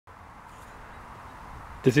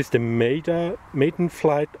This is the maiden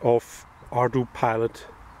flight of ArduPilot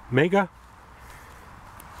Mega.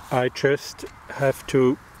 I just had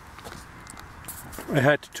to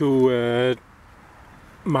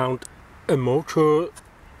mount a motor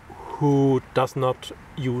who does not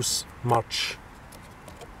use much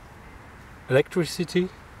electricity,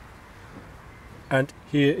 and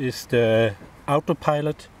here is the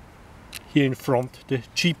ArduPilot, here in front the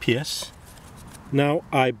GPS. Now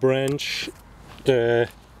I branch the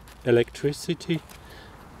electricity.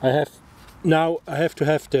 I have to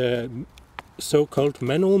have the so-called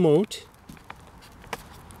manual mode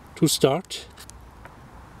to start.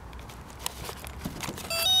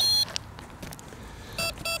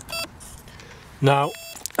 Now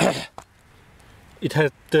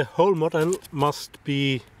the whole model must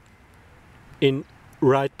be in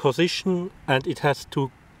right position, and it has to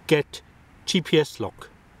get GPS lock.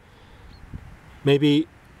 Maybe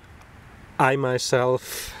I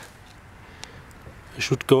myself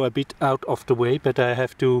should go a bit out of the way, but I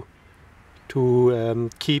have to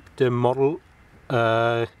keep the model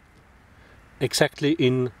exactly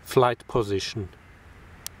in flight position.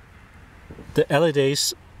 The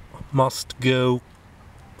LEDs must go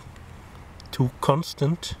to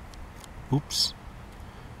constant. Oops.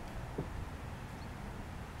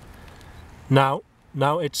 Now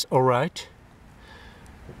it's all right.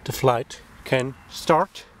 The flight can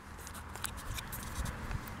start.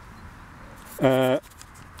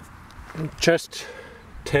 Just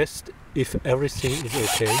test if everything is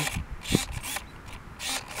okay.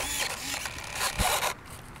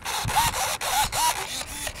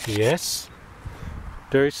 Yes,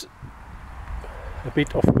 there is a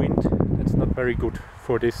bit of wind. That's not very good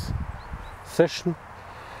for this session.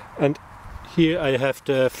 And here I have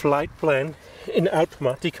the flight plan in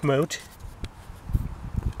automatic mode.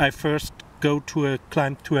 I first go to a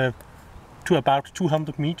climb to about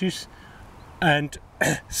 200 meters and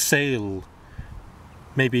sail.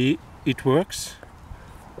 Maybe it works,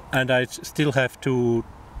 and I still have to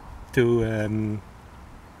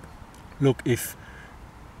look if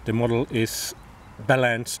the model is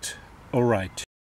balanced all right.